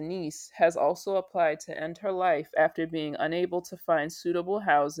as Denise has also applied to end her life after being unable to find suitable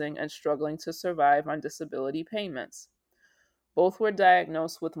housing and struggling to survive on disability payments. Both were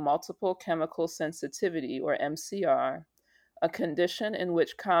diagnosed with multiple chemical sensitivity, or MCR, a condition in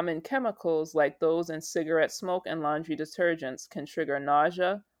which common chemicals like those in cigarette smoke and laundry detergents can trigger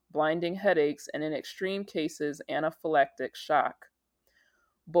nausea, blinding headaches, and in extreme cases, anaphylactic shock.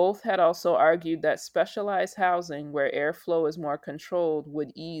 Both had also argued that specialized housing where airflow is more controlled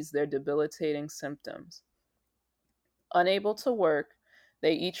would ease their debilitating symptoms. Unable to work,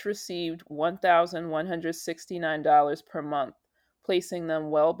 they each received $1,169 per month, placing them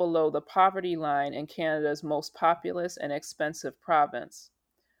well below the poverty line in Canada's most populous and expensive province.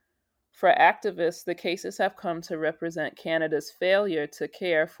 For activists, the cases have come to represent Canada's failure to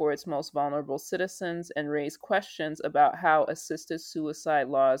care for its most vulnerable citizens and raise questions about how assisted suicide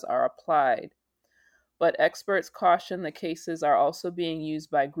laws are applied. But experts caution the cases are also being used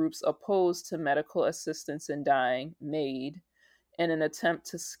by groups opposed to medical assistance in dying, MAID, in an attempt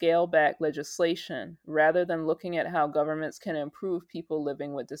to scale back legislation rather than looking at how governments can improve people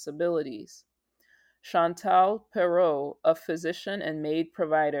living with disabilities. Chantal Perrault, a physician and MAID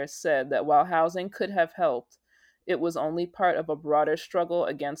provider, said that while housing could have helped, it was only part of a broader struggle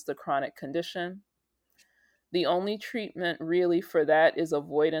against the chronic condition. The only treatment really for that is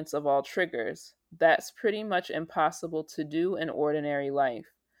avoidance of all triggers. That's pretty much impossible to do in ordinary life.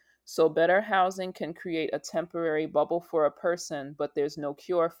 So, better housing can create a temporary bubble for a person, but there's no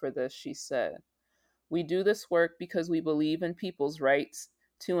cure for this, she said. We do this work because we believe in people's rights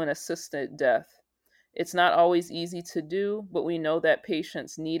to an assisted death. It's not always easy to do, but we know that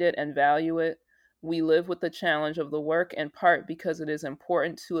patients need it and value it. We live with the challenge of the work in part because it is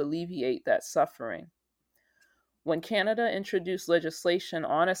important to alleviate that suffering. When Canada introduced legislation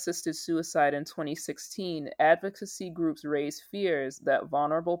on assisted suicide in 2016, advocacy groups raised fears that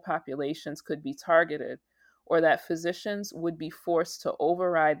vulnerable populations could be targeted or that physicians would be forced to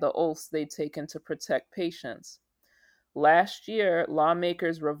override the oaths they'd taken to protect patients. Last year,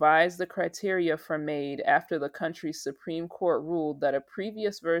 lawmakers revised the criteria for MAID after the country's Supreme Court ruled that a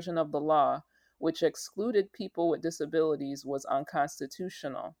previous version of the law, which excluded people with disabilities, was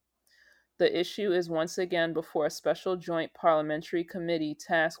unconstitutional. The issue is once again before a special joint parliamentary committee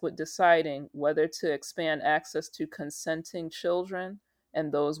tasked with deciding whether to expand access to consenting children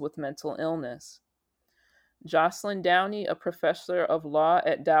and those with mental illness. Jocelyn Downey, a professor of law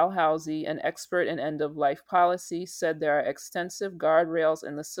at Dalhousie and expert in end of life policy, said there are extensive guardrails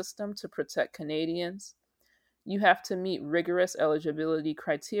in the system to protect Canadians. You have to meet rigorous eligibility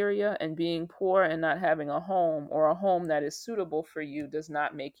criteria, and being poor and not having a home or a home that is suitable for you does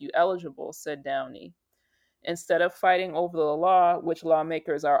not make you eligible, said Downey. Instead of fighting over the law, which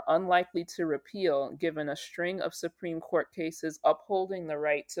lawmakers are unlikely to repeal given a string of Supreme Court cases upholding the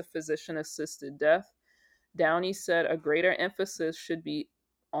right to physician assisted death, Downey said a greater emphasis should be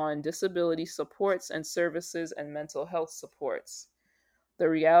on disability supports and services and mental health supports. The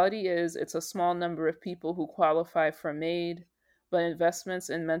reality is, it's a small number of people who qualify for MAID, but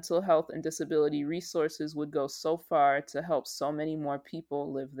investments in mental health and disability resources would go so far to help so many more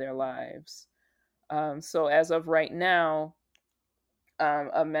people live their lives. So, as of right now,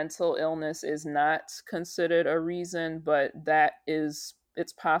 a mental illness is not considered a reason, but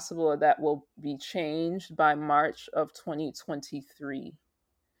it's possible that will be changed by March of 2023.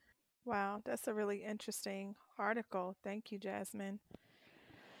 Wow, that's a really interesting article. Thank you, Jasmine.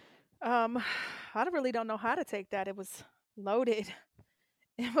 I really don't know how to take that. It was loaded.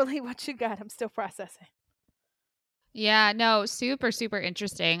 Emily, what you got? I'm still processing. Yeah, no, super, super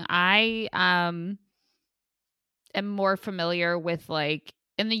interesting. I am more familiar with, like,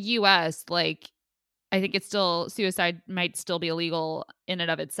 in the US, like, I think it's still, suicide might still be illegal in and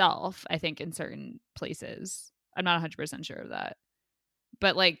of itself, I think, in certain places. I'm not 100% sure of that.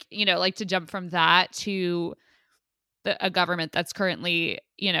 But, like, you know, like, to jump from that to a government that's currently,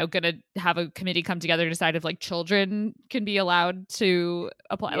 you know, going to have a committee come together to decide if, like, children can be allowed to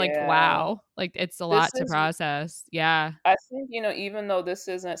apply. Like, Yeah. wow. Like, it's a lot to process. Yeah. I think, even though this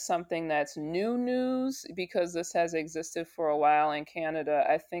isn't something that's new news, because this has existed for a while in Canada,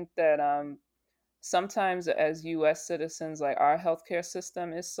 I think that sometimes as US citizens, like, our healthcare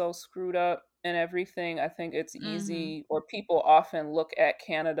system is so screwed up and everything. I think it's easy, or people often look at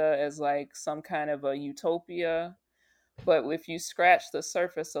Canada as like some kind of a utopia. But if you scratch the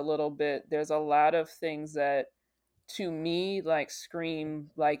surface a little bit, there's a lot of things that to me like scream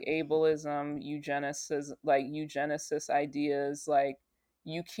like ableism, eugenicist ideas, like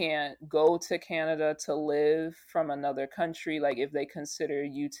you can't go to Canada to live from another country, like if they consider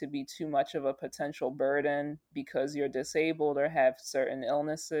you to be too much of a potential burden because you're disabled or have certain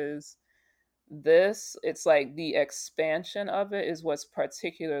illnesses. It's like the expansion of it is what's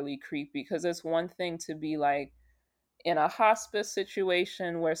particularly creepy, because it's one thing to be like in a hospice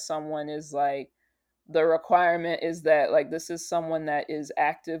situation where someone is like, the requirement is that like this is someone that is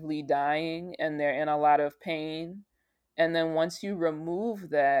actively dying and they're in a lot of pain. And then once you remove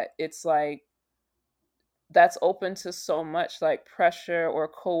that, it's like that's open to so much like pressure or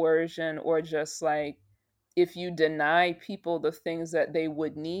coercion, or just like if you deny people the things that they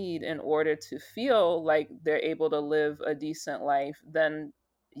would need in order to feel like they're able to live a decent life, then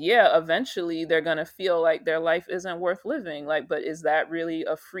yeah, eventually they're going to feel like their life isn't worth living. Like, but is that really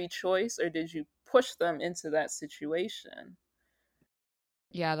a free choice, or did you push them into that situation?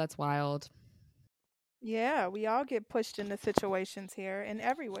 Yeah, that's wild. Yeah, we all get pushed into situations here and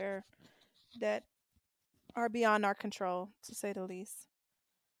everywhere that are beyond our control, to say the least.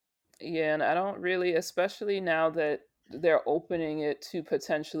 Yeah, and I don't really, especially now that they're opening it to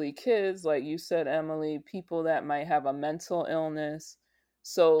potentially kids, like you said, Emily, people that might have a mental illness.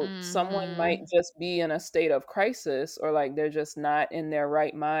 So someone might just be in a state of crisis, or like they're just not in their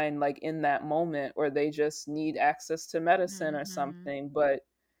right mind, like in that moment, or they just need access to medicine or something. But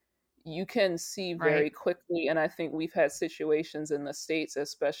you can see very Right. quickly, and I think we've had situations in the States,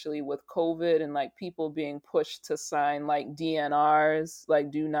 especially with COVID, and like people being pushed to sign like DNRs,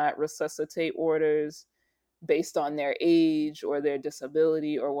 like do not resuscitate orders based on their age or their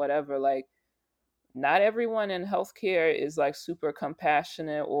disability or whatever. Like, not everyone in healthcare is like super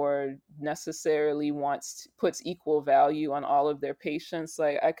compassionate or necessarily puts equal value on all of their patients.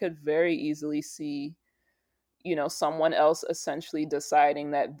 Like, I could very easily see, someone else essentially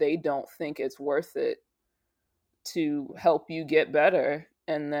deciding that they don't think it's worth it to help you get better.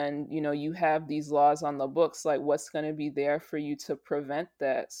 And then, you have these laws on the books, like what's going to be there for you to prevent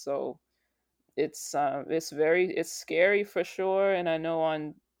that. So it's scary for sure. And I know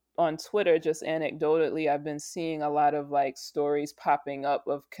on Twitter, just anecdotally, I've been seeing a lot of like stories popping up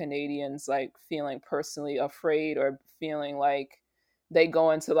of Canadians like feeling personally afraid or feeling like they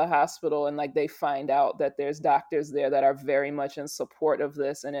go into the hospital and like they find out that there's doctors there that are very much in support of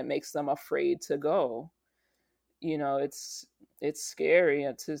this, and it makes them afraid to go. It's scary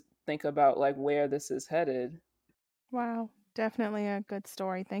to think about like where this is headed. Wow, definitely a good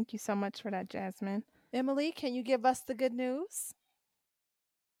story. Thank you so much for that, Jasmine. Emily, can you give us the good news?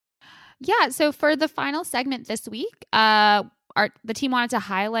 Yeah. So for the final segment this week, the team wanted to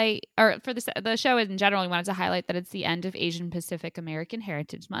highlight, or for the show in general, we wanted to highlight that it's the end of Asian Pacific American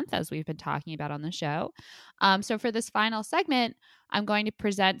Heritage Month, as we've been talking about on the show. So for this final segment, I'm going to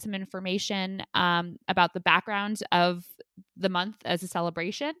present some information about the background of the month as a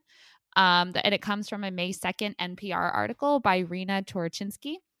celebration. And it comes from a May 2nd NPR article by Rena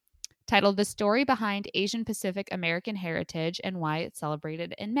Torchinsky titled "The Story Behind Asian Pacific American Heritage and Why It's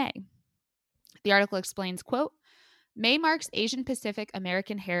Celebrated in May." The article explains, quote, "May marks Asian Pacific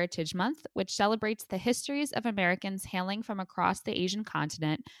American Heritage Month, which celebrates the histories of Americans hailing from across the Asian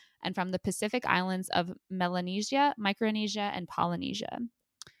continent and from the Pacific islands of Melanesia, Micronesia, and Polynesia.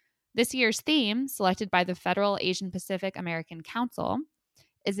 This year's theme, selected by the Federal Asian Pacific American Council,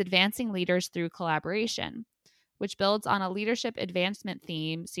 is Advancing Leaders Through Collaboration, which builds on a leadership advancement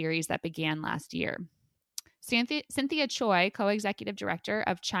theme series that began last year. Cynthia Choi, co-executive director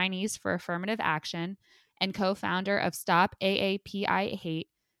of Chinese for Affirmative Action and co-founder of Stop AAPI Hate,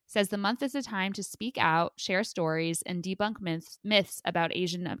 says the month is a time to speak out, share stories, and debunk myths about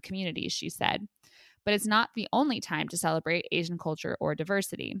Asian communities, she said. But it's not the only time to celebrate Asian culture or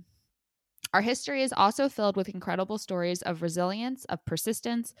diversity. Our history is also filled with incredible stories of resilience, of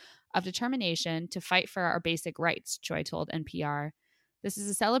persistence, of determination to fight for our basic rights, Choi told NPR. This is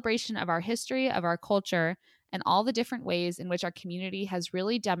a celebration of our history, of our culture, and all the different ways in which our community has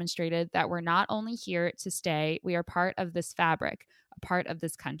really demonstrated that we're not only here to stay, we are part of this fabric, a part of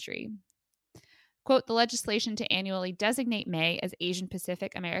this country. Quote, the legislation to annually designate May as Asian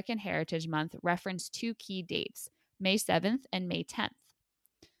Pacific American Heritage Month referenced two key dates, May 7th and May 10th.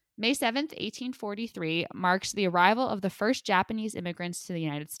 May 7th, 1843, marks the arrival of the first Japanese immigrants to the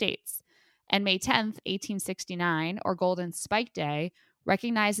United States, and May 10th, 1869, or Golden Spike Day,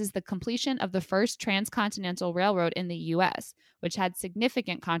 recognizes the completion of the first transcontinental railroad in the U.S., which had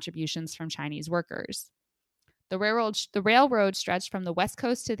significant contributions from Chinese workers. The railroad stretched from the West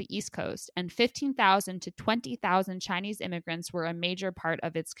Coast to the East Coast, and 15,000 to 20,000 Chinese immigrants were a major part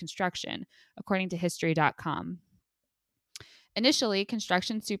of its construction, according to History.com. Initially,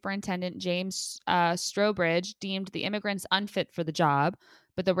 construction superintendent James Strobridge deemed the immigrants unfit for the job,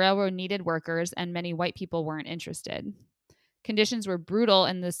 but the railroad needed workers and many white people weren't interested. Conditions were brutal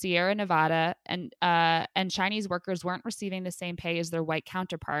in the Sierra Nevada, and Chinese workers weren't receiving the same pay as their white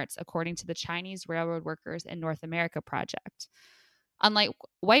counterparts, according to the Chinese Railroad Workers in North America project. Unlike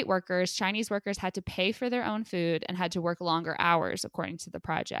white workers, Chinese workers had to pay for their own food and had to work longer hours, according to the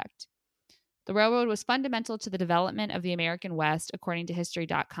project. The railroad was fundamental to the development of the American West, according to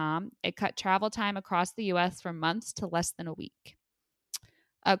History.com. It cut travel time across the U.S. from months to less than a week.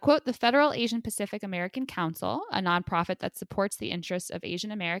 Quote, the Federal Asian Pacific American Council, a nonprofit that supports the interests of Asian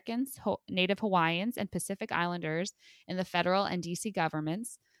Americans, Native Hawaiians, and Pacific Islanders in the federal and D.C.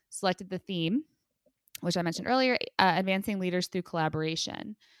 governments, selected the theme, which I mentioned earlier, Advancing Leaders Through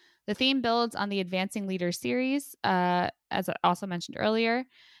Collaboration. The theme builds on the Advancing Leaders series, as I also mentioned earlier,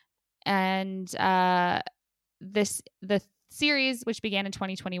 and the series, which began in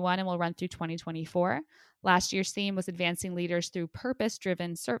 2021 and will run through 2024. Last year's theme was Advancing Leaders Through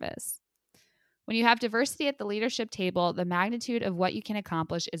Purpose-Driven Service. When you have diversity at the leadership table, the magnitude of what you can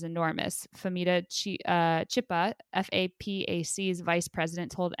accomplish is enormous, Famita Chippa, FAPAC's vice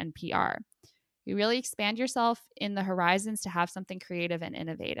president, told NPR. You really expand yourself in the horizons to have something creative and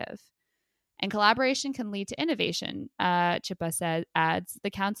innovative. And collaboration can lead to innovation, Chippa adds.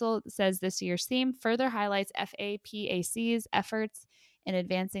 The council says this year's theme further highlights FAPAC's efforts in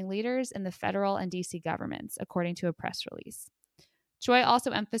advancing leaders in the federal and D.C. governments, according to a press release. Choi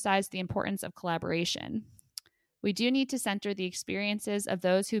also emphasized the importance of collaboration. We do need to center the experiences of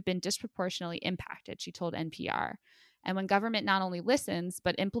those who've been disproportionately impacted, she told NPR. And when government not only listens,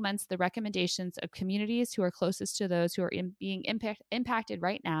 but implements the recommendations of communities who are closest to those who are being impacted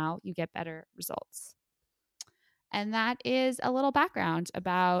right now, you get better results. And that is a little background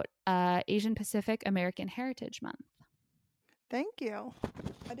about Asian Pacific American Heritage Month. Thank you.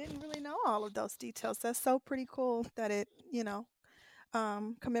 I didn't really know all of those details. That's so pretty cool that it,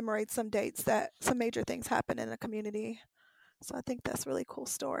 commemorates some dates that some major things happen in the community. So I think that's a really cool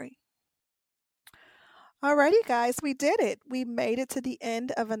story. Alrighty, guys, we did it. We made it to the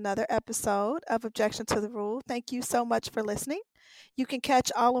end of another episode of Objection to the Rule. Thank you so much for listening. You can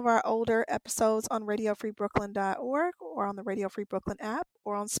catch all of our older episodes on radiofreebrooklyn.org or on the Radio Free Brooklyn app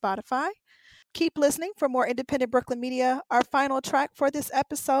or on Spotify. Keep listening for more independent Brooklyn media. Our final track for this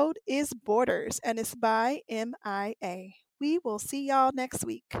episode is Borders, and it's by MIA. We will see y'all next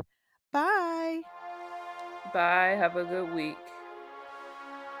week. Bye. Bye. Have a good week.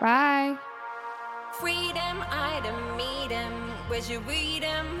 Bye. Freedom, item, meet 'em. Where's your read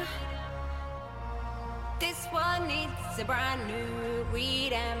 'em? This one needs a brand new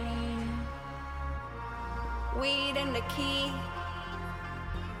read 'em. Weed and the key.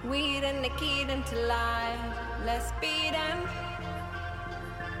 Weed and the key into life. Let's beat 'em.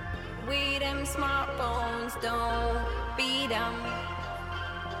 Weed 'em, smartphones, don't beat 'em.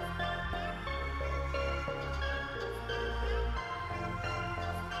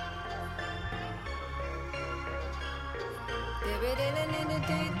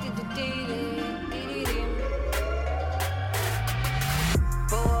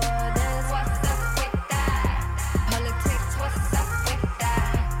 Borders, what's up with that? Politics, what's up with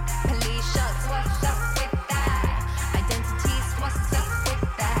that? Police shots, what's up with that? Identities, what's up with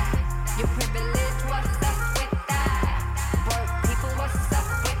that? Your privilege, what's up with that? Broke people, what's up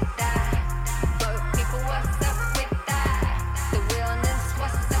with that? Broke people, what's up with that? The realness,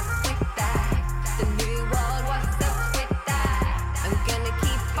 what's up with that? The new world, what's up with that? I'm gonna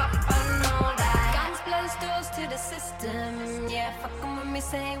keep up on all that. Guns blows doors to the system. Yeah, fuck 'em when we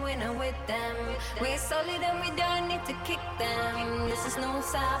say we're not with them. We're solid and we don't need to kick them. This is no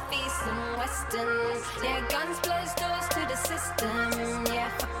south, east and western. Yeah, guns blows doors to the system. Yeah,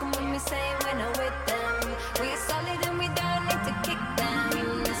 fuck 'em when we say we're not with them. We're solid and we don't need to kick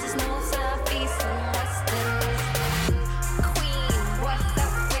them. This is no south, east and western. Queen, what's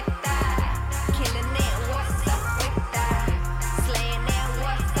up with that? Killing it, what's up with that? Slaying it,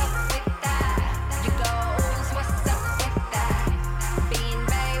 what's up with that? You goals, what's up with that? Being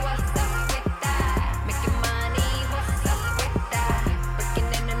Bay, what's up with that? Making money, what's up with that? Breaking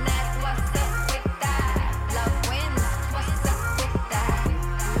internet, what's up with that? Love wins, what's up with that?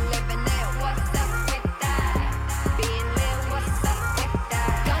 Living it, what's up with that? Being real, what's up with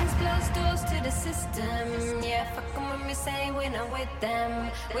that? Guns close doors to the system. Yeah, fuck 'em when we say we're not with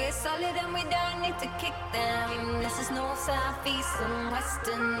them. We're solid and we don't need to kick them. This is north, south, east and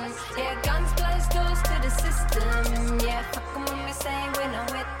western. Yeah, guns close doors to the system. Yeah, fuck 'em when we say we're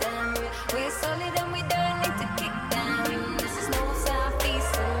not with them. We're solid and we don't need to kick them. This is north, south,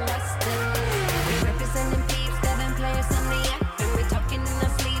 east and western. We representing peeps that been players on the app. And we're talking in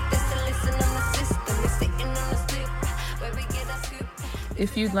our sleep, just to listen on the system. We're sitting on the stoop where we get our scoop.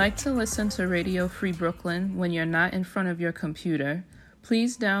 If you'd like to listen to Radio Free Brooklyn when you're not in front of your computer,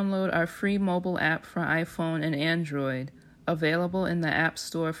 please download our free mobile app for iPhone and Android, available in the App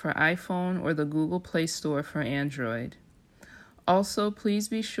Store for iPhone or the Google Play Store for Android. Also, please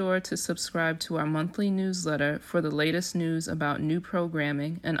be sure to subscribe to our monthly newsletter for the latest news about new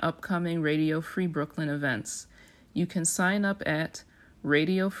programming and upcoming Radio Free Brooklyn events. You can sign up at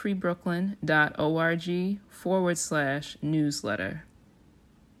radiofreebrooklyn.org/newsletter.